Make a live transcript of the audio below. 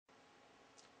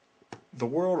The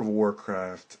world of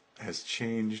Warcraft has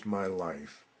changed my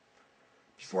life.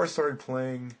 Before I started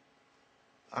playing,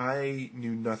 I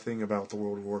knew nothing about the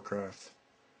world of Warcraft.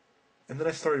 And then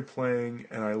I started playing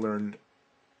and I learned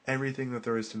everything that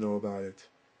there is to know about it.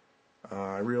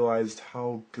 I realized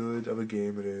how good of a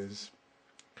game it is.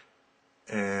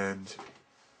 And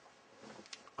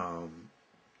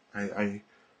I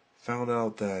found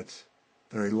out that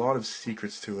there are a lot of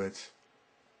secrets to it.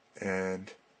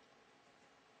 And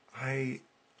I'm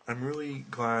really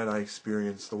glad I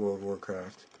experienced the World of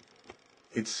Warcraft.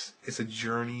 It's a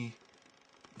journey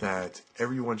that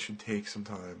everyone should take some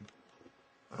time.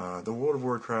 The World of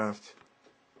Warcraft,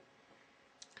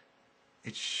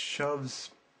 it shoves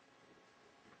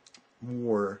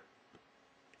war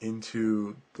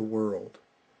into the world,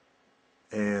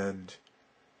 and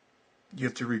you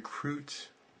have to recruit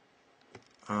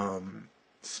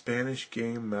Spanish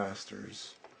game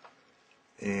masters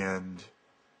and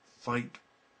fight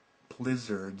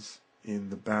blizzards in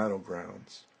the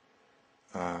battlegrounds.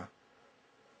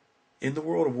 In the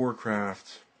World of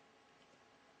Warcraft,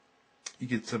 you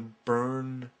get to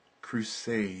burn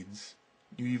crusades.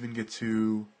 You even get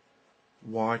to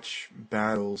watch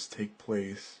battles take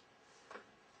place,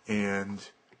 and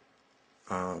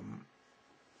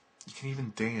you can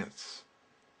even dance.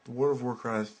 The World of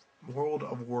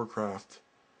Warcraft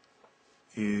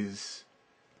is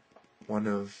one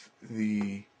of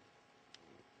the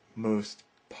most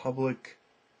public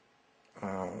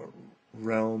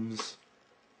realms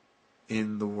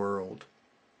in the world,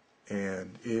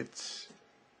 and it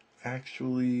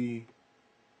actually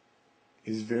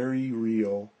is very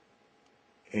real,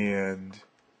 and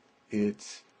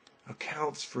it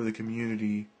accounts for the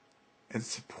community and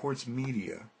supports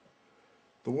media.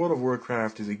 The World of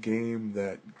Warcraft is a game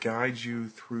that guides you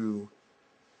through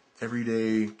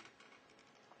everyday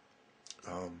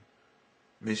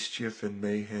mischief and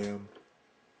mayhem,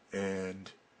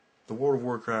 and the World of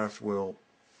Warcraft will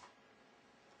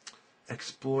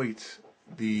exploit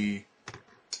the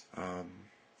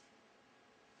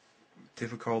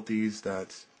difficulties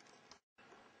that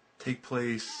take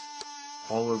place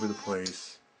all over the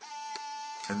place,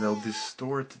 and they'll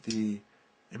distort the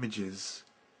images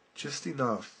just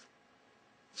enough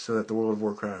so that the World of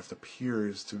Warcraft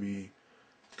appears to be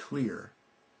clear,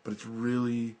 but it's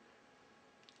really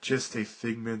just a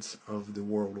figment of the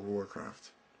World of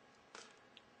Warcraft.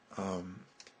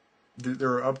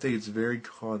 There are updates very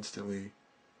constantly,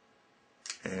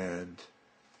 and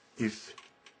if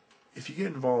you get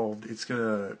involved, it's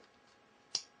gonna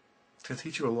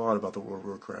teach you a lot about the World of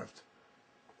Warcraft.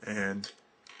 And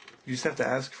you just have to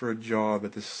ask for a job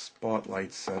at the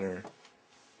Spotlight Center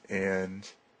and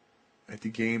at the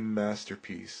Game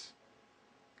Masterpiece,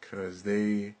 because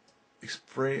they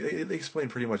explain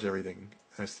pretty much everything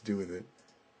that has to do with it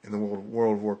in the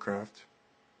World of Warcraft.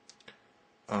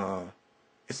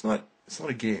 It's not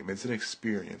a game; it's an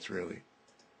experience, really.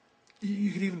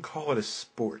 You could even call it a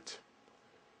sport.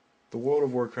 The World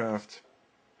of Warcraft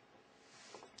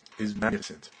is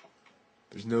magnificent.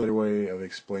 There's no other way of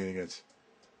explaining it.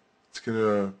 It's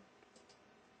gonna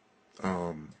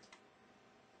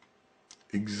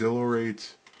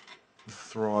exhilarate the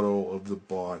throttle of the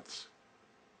bots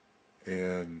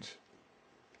and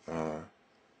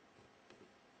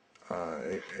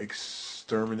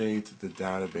exterminate the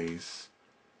database,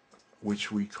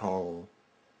 which we call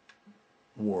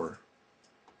Warcraft.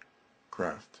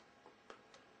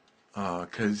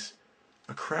 Because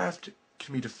a craft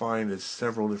can be defined as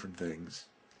several different things.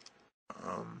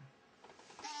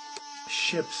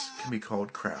 Ships can be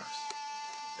called crafts.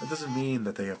 That doesn't mean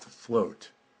that they have to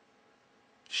float.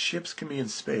 Ships can be in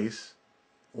space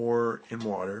or in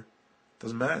water.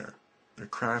 Doesn't matter. They're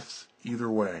crafts either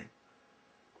way.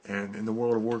 And in the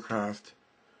World of Warcraft,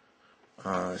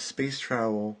 space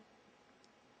travel,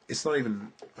 it's not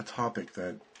even a topic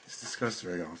that is discussed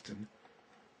very often.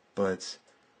 But,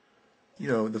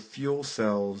 the fuel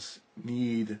cells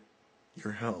need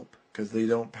your help because they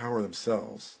don't power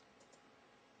themselves.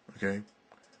 Okay?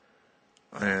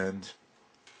 And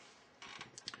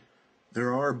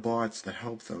there are bots that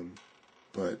help them,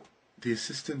 but the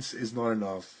assistance is not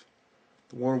enough.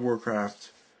 The World of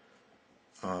Warcraft,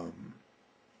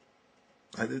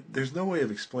 there's no way of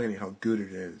explaining how good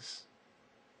it is.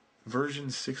 Version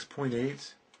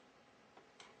 6.8,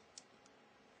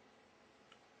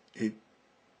 it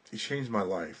changed my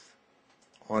life,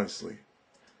 honestly.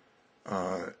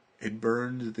 It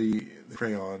burned the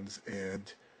crayons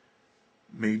and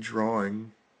made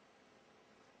drawing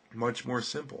much more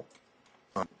simple.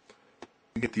 You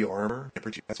get the armor,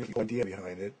 that's the idea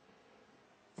behind it.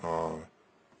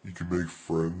 You can make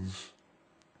friends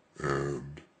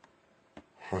and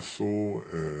hustle,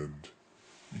 and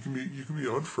you can be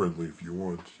unfriendly if you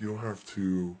want. You don't have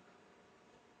to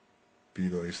be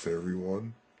nice to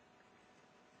everyone.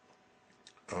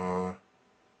 Uh,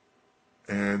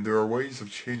 and there are ways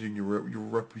of changing your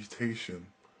reputation.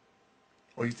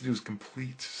 All you have to do is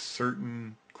complete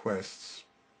certain quests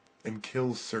and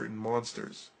kill certain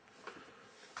monsters.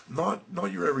 Not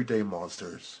your everyday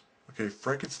monsters. Okay,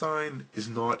 Frankenstein is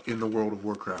not in the World of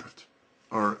Warcraft.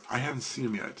 Or, I haven't seen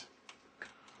him yet.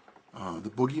 The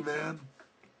Boogeyman,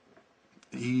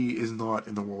 he is not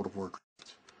in the World of Warcraft.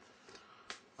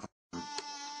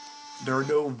 There are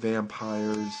no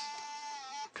vampires,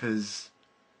 because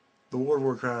the World of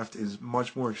Warcraft is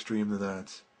much more extreme than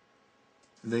that.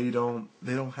 They don't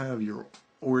have your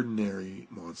ordinary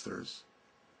monsters.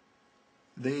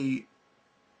 The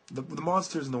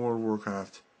monsters in the World of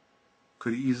Warcraft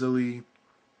could easily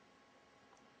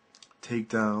take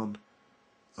down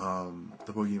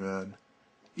the Boogeyman,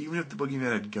 even if the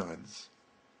Boogeyman had guns.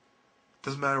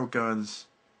 Doesn't matter what guns.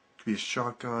 It could be a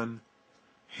shotgun,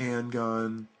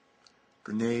 handgun,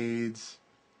 grenades.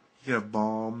 You could have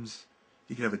bombs.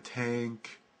 You could have a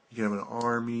tank. You could have an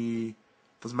army.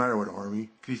 Doesn't matter what army. It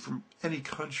could be from any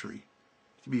country.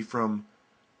 It could be from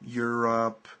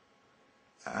Europe,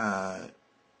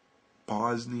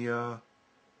 Bosnia,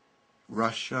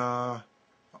 Russia,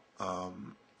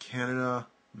 Canada,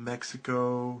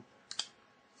 Mexico.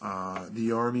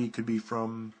 The army could be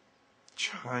from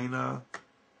China,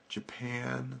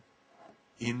 Japan,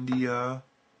 India,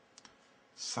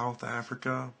 South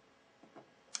Africa,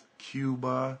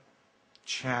 Cuba,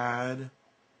 Chad.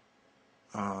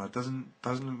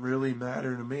 Doesn't really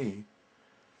matter to me,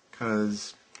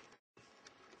 because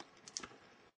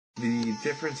the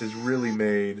difference is really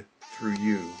made through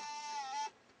you.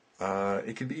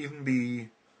 It could even be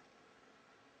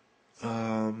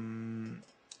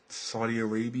Saudi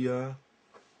Arabia,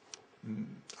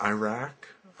 Iraq,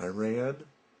 Iran,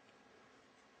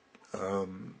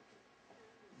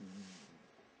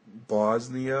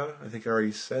 Bosnia. I think I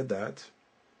already said that.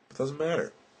 It doesn't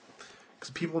matter, because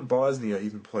people in Bosnia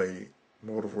even play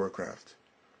World of Warcraft,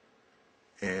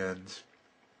 and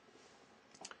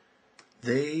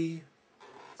they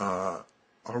are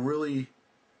really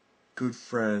good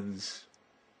friends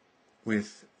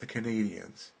with the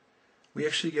Canadians. We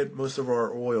actually get most of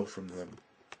our oil from them.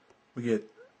 We get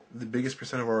the biggest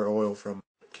percent of our oil from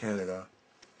Canada.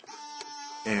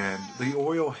 And the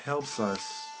oil helps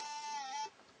us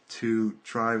to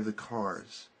drive the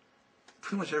cars.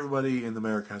 Pretty much everybody in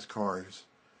America has cars.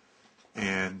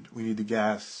 And we need the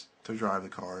gas to drive the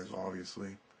cars,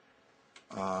 obviously.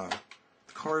 The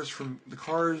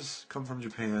cars come from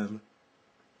Japan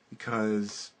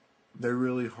because they're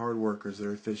really hard workers,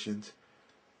 they're efficient,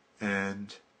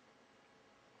 and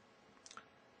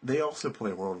they also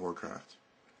play World of Warcraft.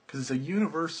 Because it's a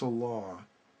universal law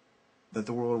that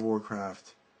the World of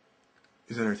Warcraft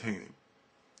is entertaining.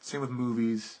 Same with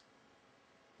movies.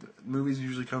 Movies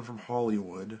usually come from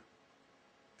Hollywood,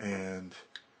 and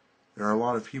there are a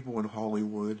lot of people in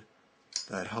Hollywood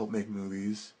that help make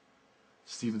movies.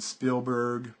 Steven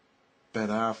Spielberg, Ben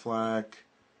Affleck,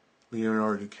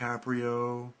 Leonardo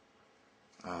DiCaprio,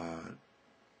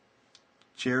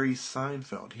 Jerry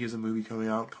Seinfeld. He has a movie coming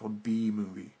out called Bee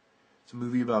Movie. It's a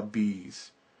movie about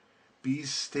bees.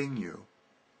 Bees sting you,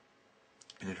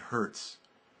 and it hurts.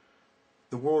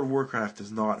 The World of Warcraft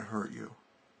does not hurt you.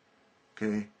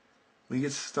 Okay? When you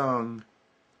get stung,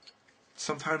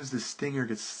 sometimes the stinger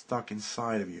gets stuck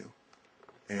inside of you,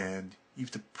 and you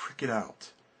have to prick it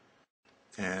out.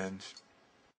 And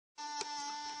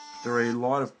there are a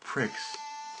lot of pricks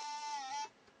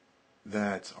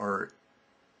that are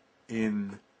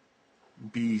in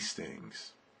bee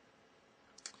stings,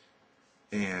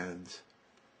 and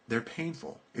they're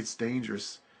painful. It's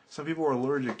dangerous. Some people are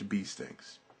allergic to bee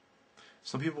stings.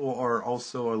 Some people are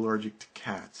also allergic to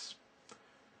cats.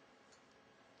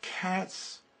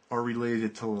 Cats are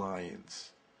related to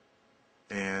lions,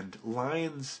 and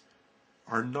lions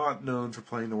are not known for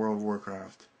playing the World of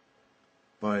Warcraft,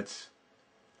 but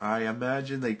I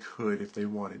imagine they could if they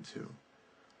wanted to.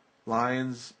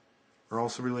 Lions are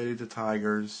also related to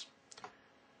tigers,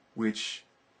 which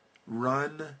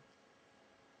run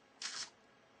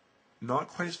not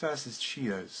quite as fast as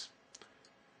cheetahs.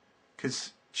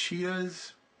 Because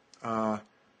cheetahs,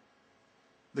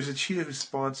 there's a cheetah who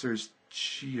sponsors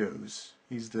Cheetos.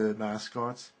 He's the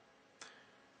mascot.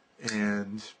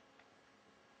 And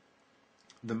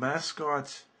the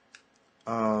mascot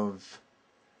of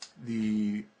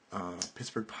the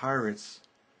Pittsburgh Pirates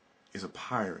is a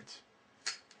pirate.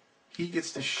 He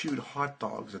gets to shoot hot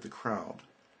dogs at the crowd.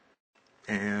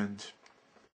 And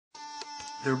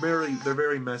they're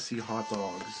very messy hot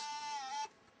dogs.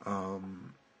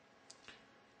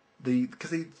 Because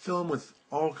they fill them with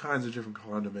all kinds of different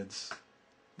condiments.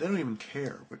 They don't even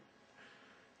care.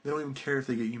 They don't even care if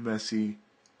they get you messy.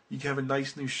 You can have a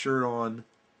nice new shirt on,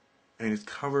 and it's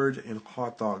covered in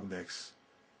hot dog mix,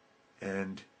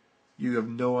 and you have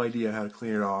no idea how to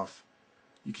clean it off.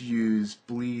 You could use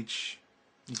bleach.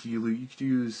 You could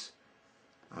use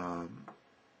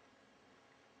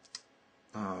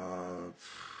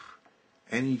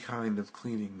any kind of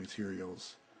cleaning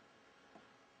materials.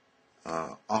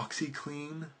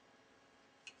 OxyClean.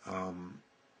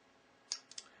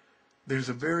 There's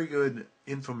a very good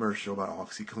infomercial about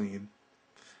OxyClean,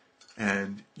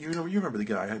 and you remember the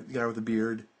guy with the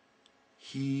beard.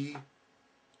 He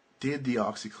did the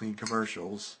OxyClean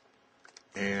commercials,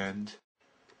 and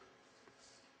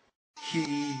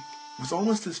he was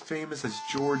almost as famous as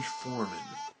George Foreman,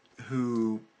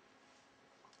 who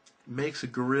makes a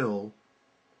grill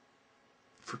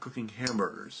for cooking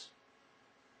hamburgers.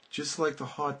 Just like the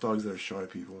hot dogs that are shot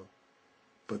at people.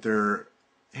 But their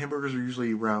hamburgers are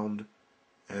usually round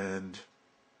and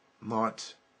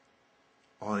not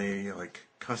on a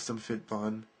custom fit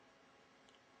bun.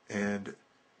 And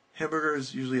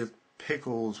hamburgers usually have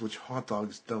pickles, which hot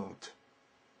dogs don't.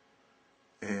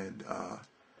 And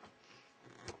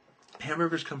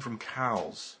hamburgers come from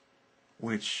cows,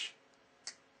 which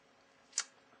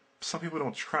some people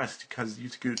don't trust because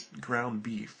it's good ground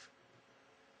beef.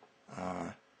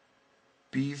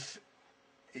 Beef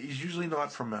is usually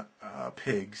not from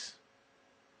pigs.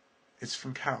 It's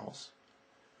from cows.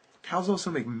 Cows also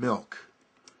make milk.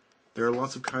 There are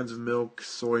lots of kinds of milk: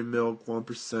 soy milk, 1%,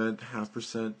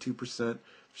 0.5%, 2%. There's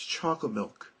chocolate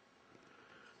milk.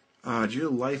 Do you know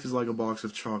life is like a box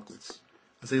of chocolates?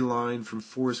 That's a line from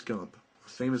Forrest Gump, a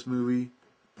famous movie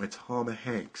by Tom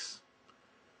Hanks,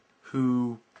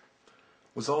 who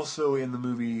was also in the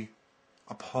movie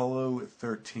Apollo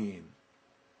 13.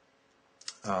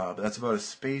 That's about a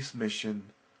space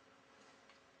mission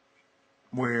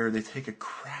where they take a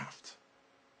craft,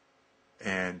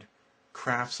 and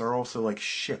crafts are also like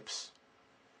ships.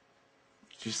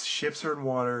 Just ships are in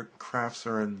water, crafts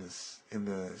are in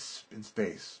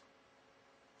space.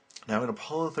 Now in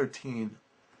Apollo 13,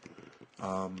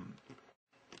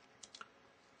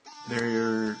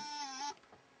 they're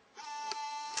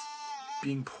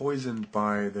being poisoned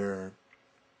by the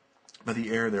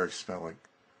air they're expelling.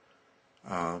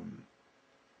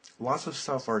 Lots of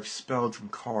stuff are expelled from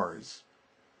cars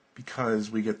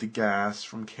because we get the gas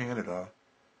from Canada,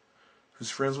 who's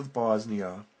friends with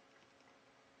Bosnia,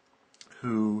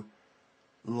 who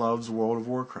loves World of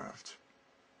Warcraft.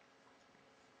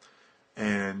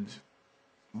 And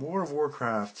World of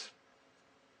Warcraft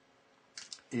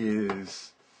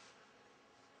is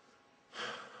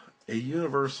a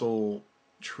universal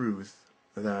truth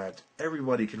that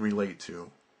everybody can relate to.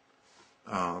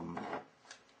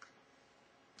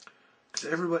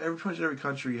 Because every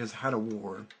country has had a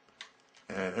war,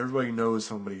 and everybody knows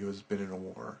somebody who has been in a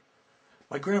war.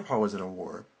 My grandpa was in a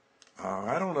war.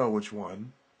 I don't know which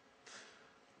one,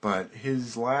 but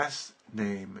his last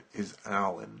name is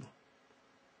Allen.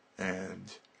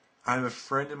 And I have a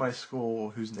friend in my school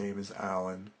whose name is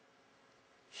Alan.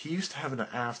 He used to have an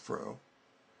afro.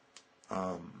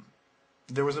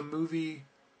 There was a movie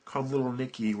called Little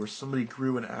Nicky where somebody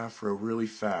grew an afro really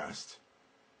fast.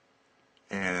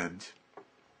 And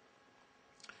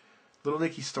Little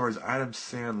Nicky stars Adam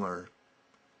Sandler,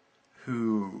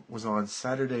 who was on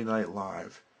Saturday Night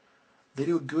Live. They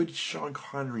do a good Sean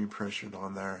Connery impression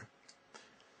on there.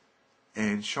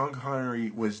 And Sean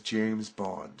Connery was James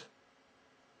Bond.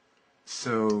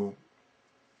 So,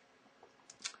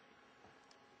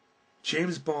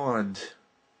 James Bond,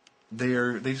 they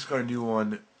just got a new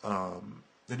one.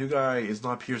 The new guy is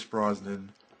not Pierce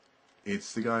Brosnan.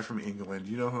 It's the guy from England.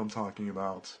 You know who I'm talking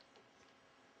about.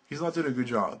 He's not doing a good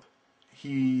job.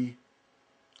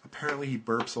 Apparently he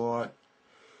burps a lot.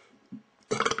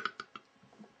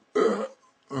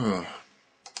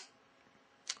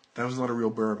 That was not a real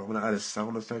burp. I'm going to add a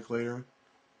sound effect later.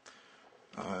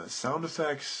 Sound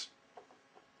effects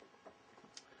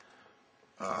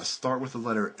start with the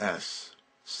letter S.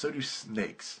 So do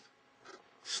snakes.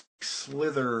 Snakes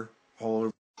slither all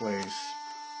over the place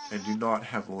and do not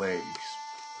have legs.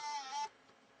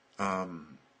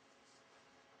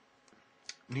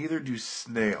 Neither do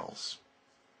snails.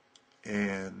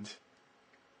 And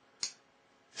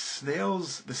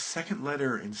snails, the second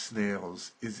letter in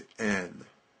snails is N.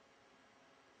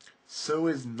 So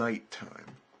is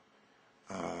nighttime.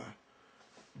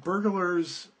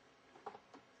 Burglars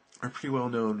are pretty well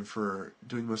known for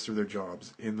doing most of their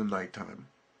jobs in the nighttime.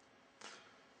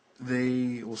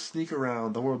 they will sneak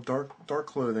around. They'll wear dark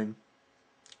clothing,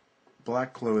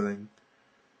 black clothing,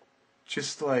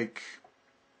 just like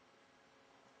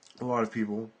a lot of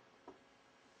people.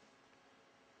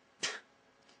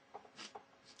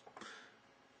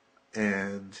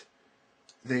 And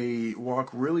they walk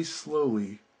really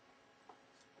slowly,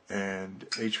 and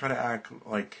they try to act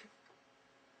like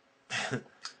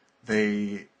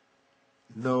they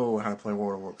know how to play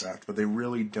World of Warcraft, but they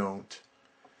really don't.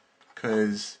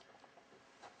 Because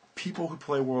people who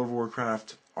play World of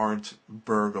Warcraft aren't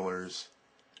burglars.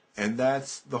 And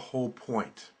that's the whole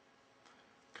point.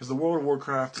 Because the World of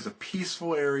Warcraft is a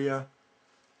peaceful area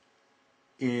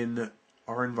in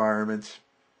our environment.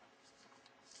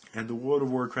 And the World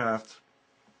of Warcraft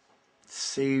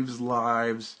saves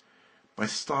lives by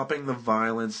stopping the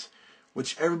violence,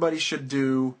 which everybody should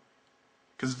do.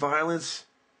 Because violence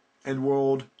and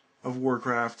World of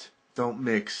Warcraft don't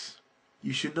mix.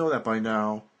 You should know that by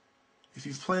now. If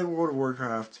you've played World of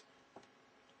Warcraft,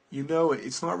 you know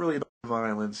it's not really about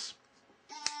violence.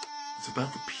 It's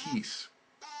about the peace.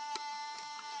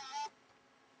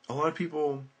 A lot of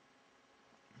people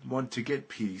want to get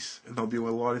peace, and they'll do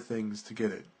a lot of things to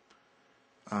get it.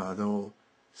 They'll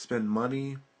spend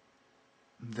money.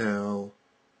 They'll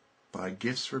buy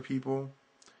gifts for people.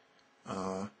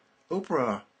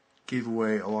 Oprah gave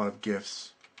away a lot of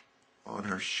gifts on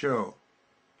her show.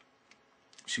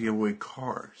 She gave away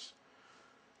cars.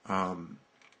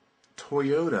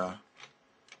 Toyota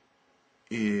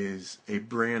is a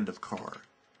brand of car.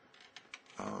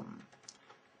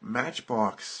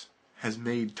 Matchbox has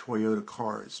made Toyota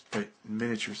cars, but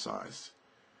miniature size.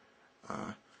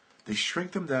 They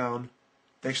shrink them down.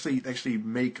 They actually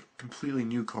make completely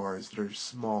new cars that are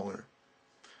smaller.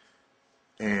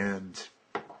 And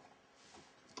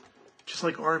just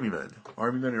like Army Men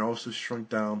are also shrunk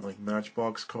down like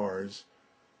Matchbox cars.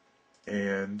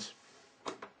 And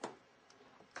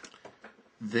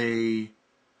they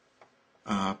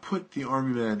put the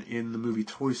Army Men in the movie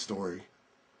Toy Story,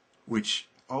 which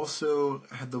also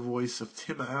had the voice of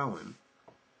Tim Allen,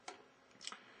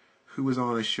 who was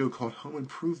on a show called Home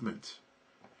Improvement.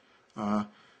 In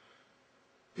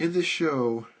this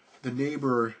show, the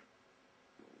neighbor...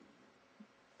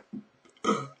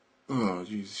 oh,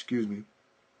 geez, excuse me.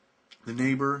 The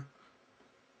neighbor,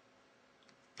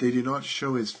 they did not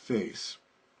show his face.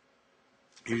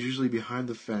 He was usually behind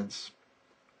the fence.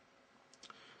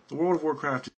 The World of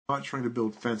Warcraft is not trying to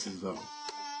build fences, though.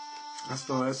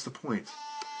 That's the point.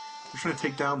 We're trying to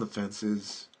take down the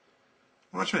fences.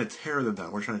 We're not trying to tear them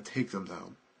down. We're trying to take them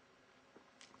down.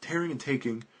 Tearing and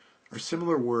taking are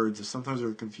similar words that sometimes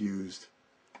are confused.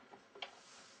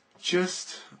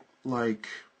 Just like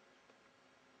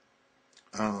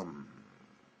a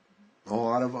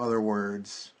lot of other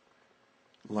words,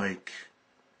 like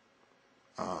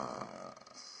I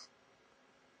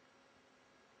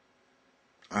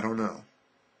don't know.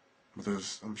 But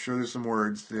I'm sure there's some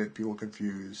words that people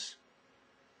confuse.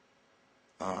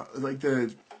 Like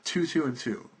the 2, 2, and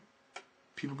 2.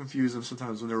 People confuse them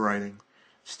sometimes when they're writing.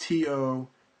 It's T-O,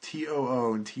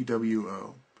 T-O-O, and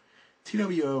T-W-O.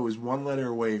 T-W-O is one letter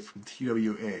away from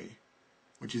T-W-A,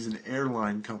 which is an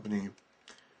airline company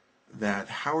that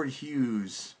Howard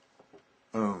Hughes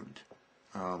owned.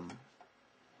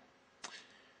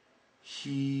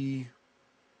 He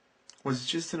was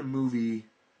just in a movie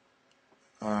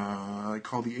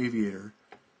called The Aviator,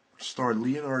 which starred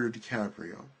Leonardo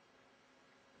DiCaprio.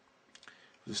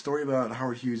 It was a story about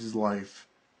Howard Hughes' life,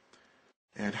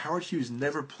 and Howard Hughes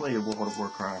never played World of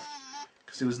Warcraft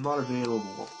because it was not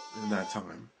available in that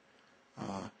time.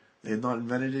 They had not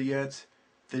invented it yet.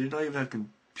 They did not even have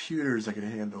computers that could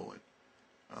handle it.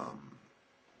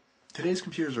 Today's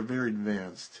computers are very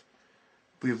advanced.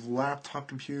 We have laptop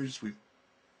computers, we have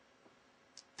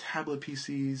tablet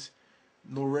PCs,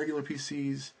 no regular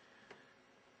PCs.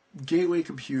 Gateway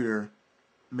Computer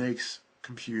makes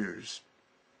computers.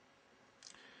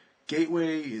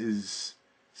 Gateway is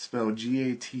spelled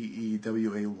Gateway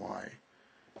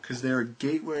because they're a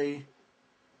gateway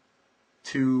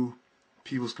to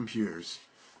people's computers.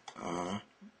 A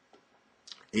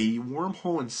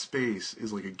wormhole in space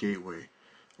is like a gateway.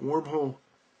 A wormhole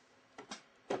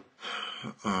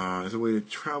is a way to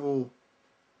travel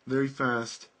very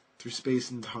fast through space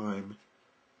and time,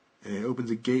 and it opens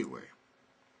a gateway.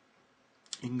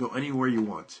 You can go anywhere you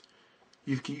want.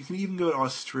 You can even go to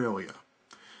Australia.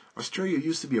 Australia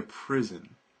used to be a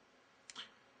prison,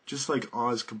 just like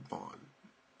Azkaban,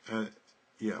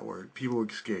 where people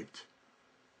escaped.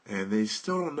 And they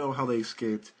still don't know how they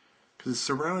escaped, because it's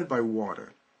surrounded by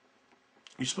water.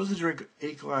 You're supposed to drink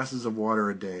 8 glasses of water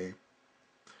a day,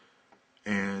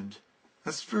 and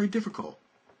that's very difficult.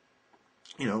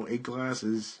 8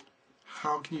 glasses.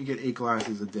 How can you get 8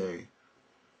 glasses a day?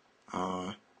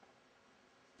 Uh,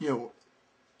 if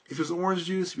it was orange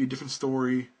juice, it'd be a different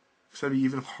story. Because that'd be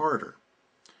even harder.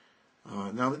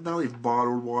 Now they have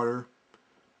bottled water.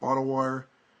 Bottled water,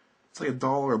 it's like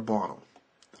 $1 a bottle.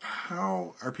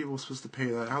 How are people supposed to pay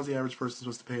that? How's the average person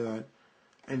supposed to pay that?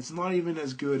 And it's not even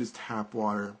as good as tap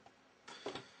water.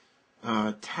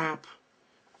 Tap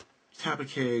a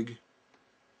keg.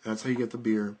 That's how you get the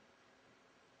beer.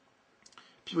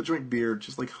 People drink beer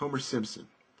just like Homer Simpson.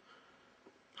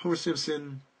 Homer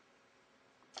Simpson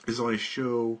is on a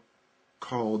show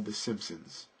called The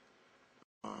Simpsons.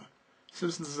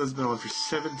 Simpsons has been on for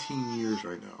 17 years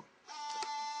right now.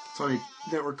 It's on a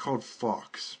network called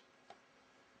Fox.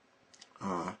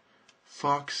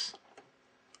 Fox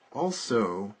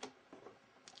also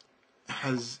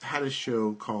has had a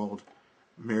show called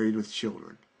Married with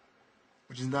Children,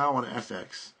 which is now on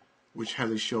FX, which has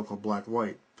a show called Black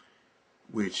White,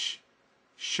 which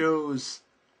shows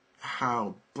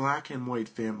how black and white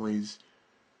families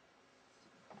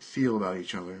feel about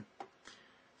each other.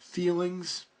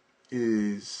 Feelings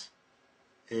is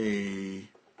a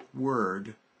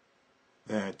word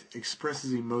that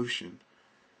expresses emotion.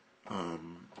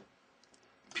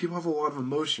 People have a lot of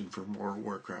emotion for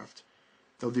Warcraft.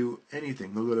 They'll do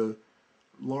anything. They'll go to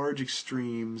large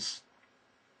extremes.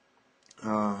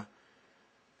 And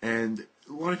a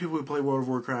lot of people who play World of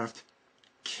Warcraft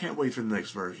can't wait for the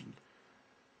next version.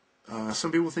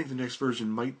 Some people think the next version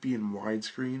might be in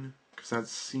widescreen, because that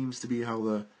seems to be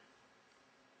how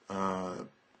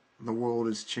the world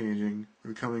is changing.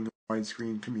 We're becoming a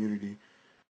widescreen community.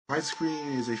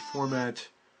 Widescreen is a format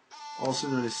also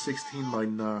known as 16 by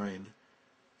 9.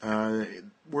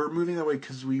 We're moving that way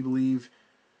because we believe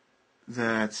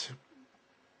that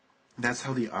that's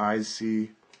how the eyes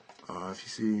see. If you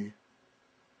see,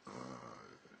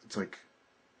 it's like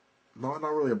not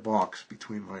really a box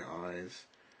between my eyes.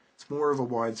 It's more of a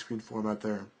widescreen format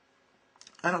there.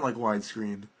 I don't like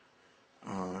widescreen.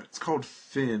 It's called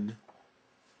thin.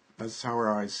 That's how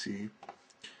our eyes see.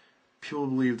 People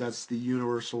believe that's the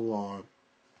universal law,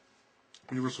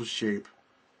 universal shape,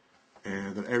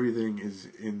 and that everything is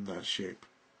in that shape.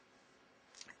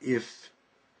 If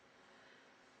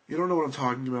you don't know what I'm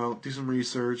talking about, do some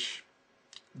research.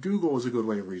 Google is a good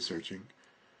way of researching.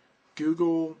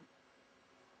 Google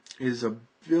is $1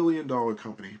 billion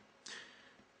company.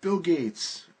 Bill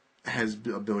Gates has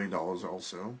 $1 billion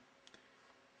also.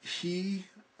 He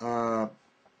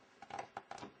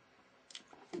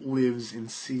lives in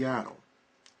Seattle.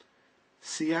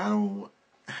 Seattle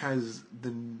has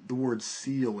the word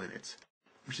seal in it,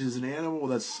 which is an animal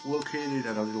that's located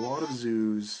at a lot of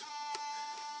zoos.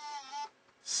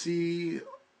 Seattle,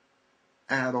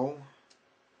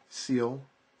 seal,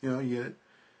 you get it.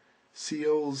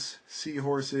 Seals,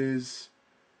 seahorses,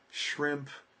 shrimp,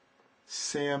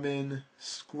 salmon,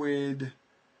 squid.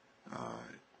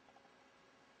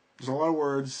 There's a lot of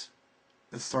words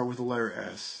that start with the letter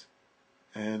S.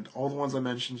 And all the ones I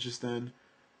mentioned just then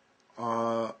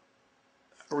are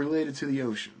related to the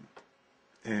ocean.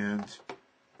 And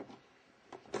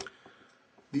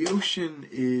the ocean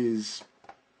is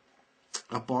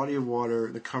a body of water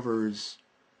that covers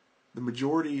the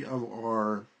majority of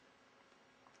our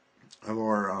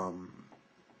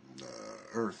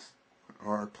Earth,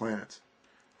 our planet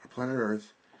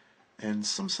Earth. And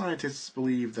some scientists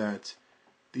believe that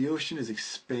the ocean is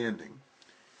expanding,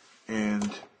 and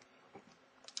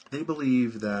they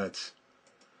believe that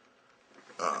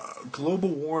global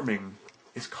warming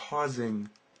is causing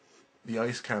the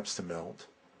ice caps to melt,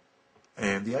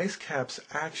 and the ice caps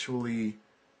actually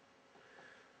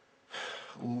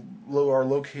are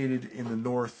located in the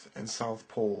north and south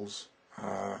poles.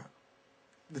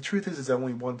 The truth is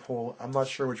only one pole. I'm not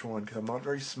sure which one because I'm not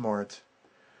very smart.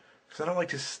 Because I don't like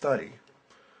to study.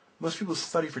 Most people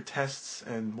study for tests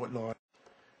and whatnot,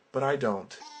 but I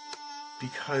don't.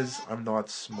 Because I'm not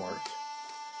smart.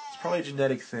 It's probably a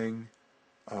genetic thing.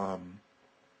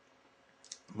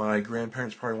 My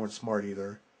grandparents probably weren't smart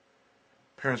either.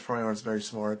 Parents probably aren't very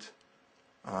smart.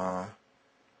 I'm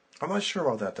not sure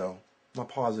about that though. I'm not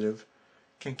positive.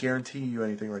 Can't guarantee you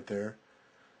anything right there.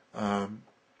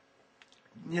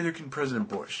 Neither can President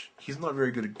Bush. He's not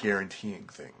very good at guaranteeing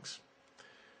things.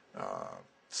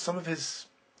 Some of his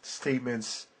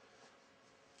statements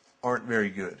aren't very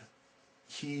good.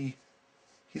 He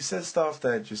says stuff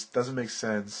that just doesn't make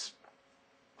sense.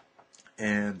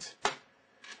 And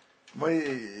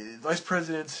my Vice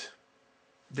President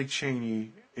Dick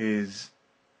Cheney is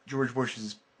George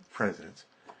Bush's president.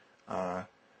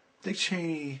 Dick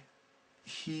Cheney,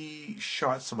 he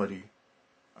shot somebody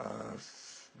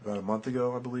about a month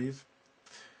ago, I believe.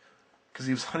 because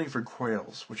he was hunting for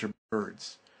quails, which are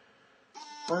birds.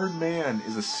 Birdman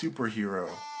is a superhero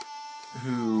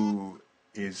who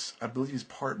is, I believe he's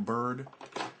part bird,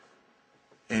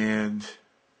 and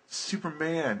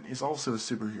Superman is also a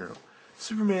superhero.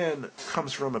 Superman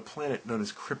comes from a planet known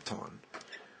as Krypton,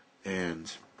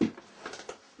 and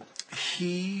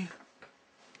he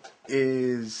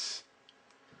is,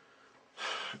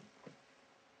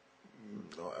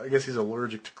 I guess he's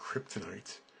allergic to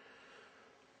kryptonite.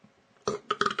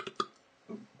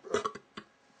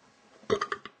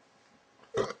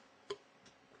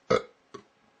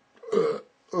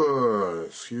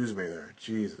 Excuse me there.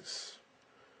 Jesus.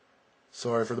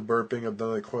 Sorry for the burping. I've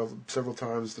done it several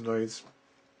times tonight.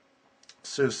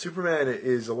 So Superman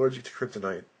is allergic to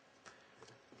kryptonite.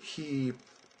 He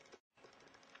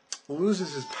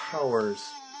loses his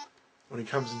powers when he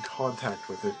comes in contact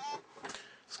with it.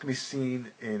 This can be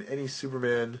seen in any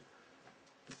Superman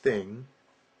thing.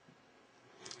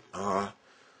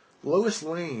 Lois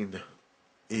Lane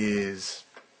is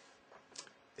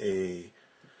a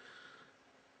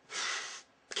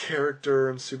character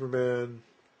in Superman.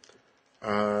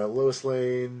 Lois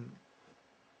Lane,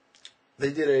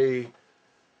 they did a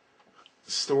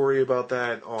story about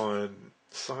that on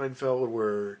Seinfeld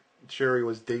where Jerry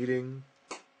was dating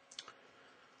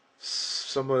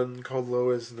someone called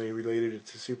Lois and they related it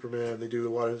to Superman. They do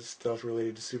a lot of stuff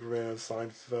related to Superman on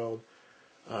Seinfeld.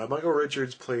 Michael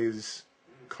Richards plays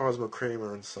Cosmo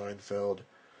Kramer on Seinfeld.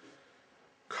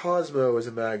 Cosmo is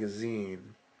a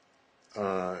magazine,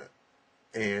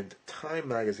 and Time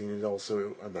magazine is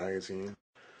also a magazine.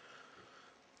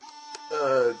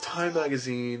 Time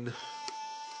magazine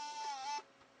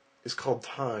is called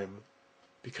Time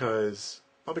because,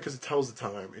 not because it tells the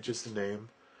time, it's just a name.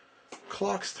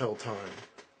 Clocks tell time.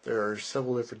 There are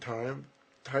several different time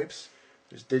types.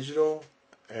 There's digital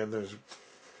and there's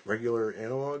regular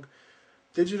analog.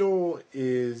 Digital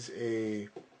is a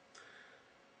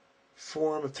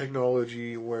form of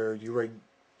technology where you write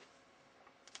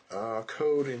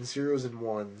code in zeros and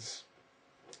ones,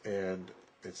 and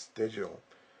it's digital.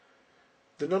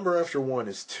 The number after 1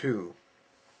 is 2.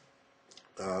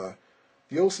 The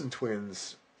Olsen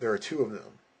twins, there are 2 of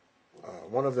them.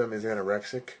 One of them is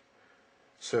anorexic,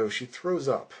 so she throws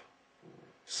up.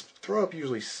 Throw up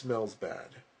usually smells bad.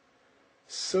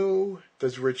 So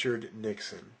does Richard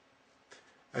Nixon.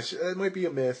 That might be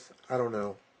a myth, I don't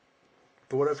know.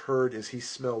 But what I've heard is he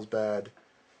smells bad.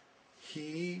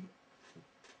 He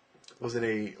was in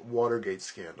a Watergate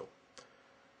scandal.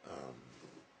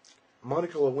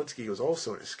 Monica Lewinsky was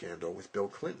also in a scandal with Bill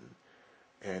Clinton.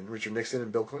 And Richard Nixon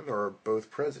and Bill Clinton are both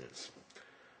presidents.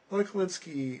 Monica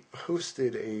Lewinsky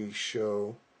hosted a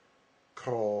show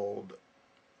called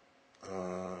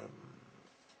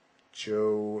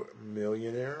Joe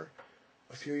Millionaire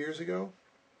a few years ago.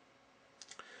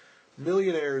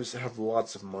 Millionaires have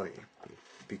lots of money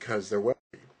because they're wealthy.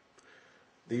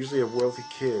 They usually have wealthy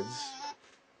kids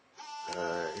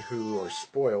who are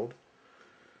spoiled.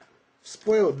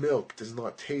 Spoiled milk does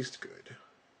not taste good.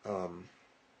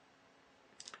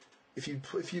 If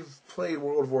you've played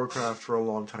World of Warcraft for a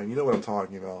long time, you know what I'm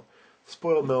talking about.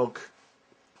 Spoiled milk,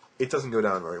 it doesn't go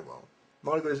down very well.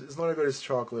 It's not as good as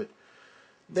chocolate.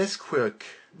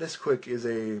 Nesquik is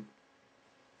a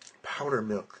powder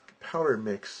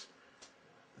mix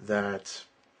that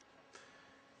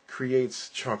creates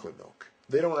chocolate milk.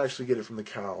 They don't actually get it from the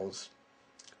cows.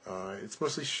 It's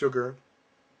mostly sugar.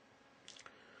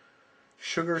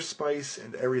 Sugar, spice,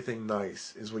 and everything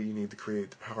nice is what you need to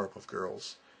create the Powerpuff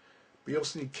Girls. But you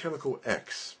also need Chemical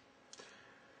X.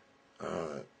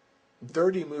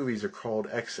 Dirty movies are called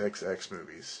XXX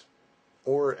movies.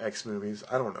 Or X movies.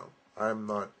 I don't know. I'm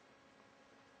not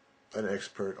an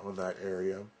expert on that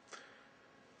area.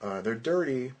 They're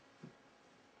dirty,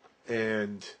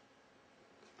 and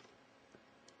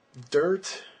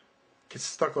dirt gets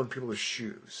stuck on people's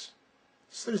shoes.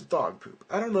 So there's dog poop.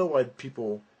 I don't know why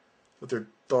people let their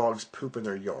dogs poop in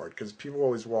their yard, because people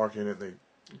always walk in and they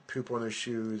poop on their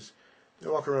shoes. They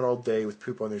walk around all day with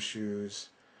poop on their shoes.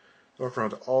 They walk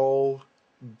around all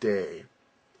day.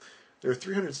 There are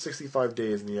 365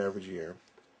 days in the average year.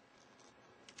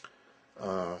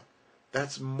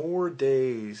 That's more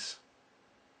days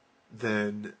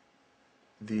than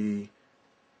the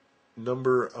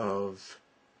number of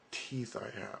teeth I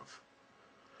have.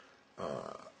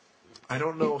 I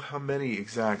don't know how many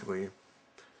exactly,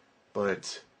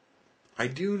 but I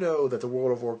do know that the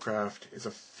World of Warcraft is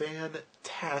a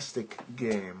fantastic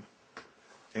game,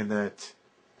 and that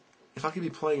if I could be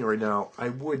playing it right now, I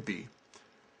would be.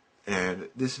 And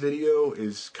this video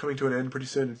is coming to an end pretty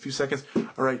soon, in a few seconds.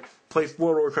 Alright, play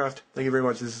World of Warcraft. Thank you very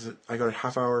much. I got a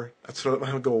half hour. That's what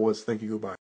my goal was. Thank you,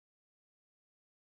 goodbye.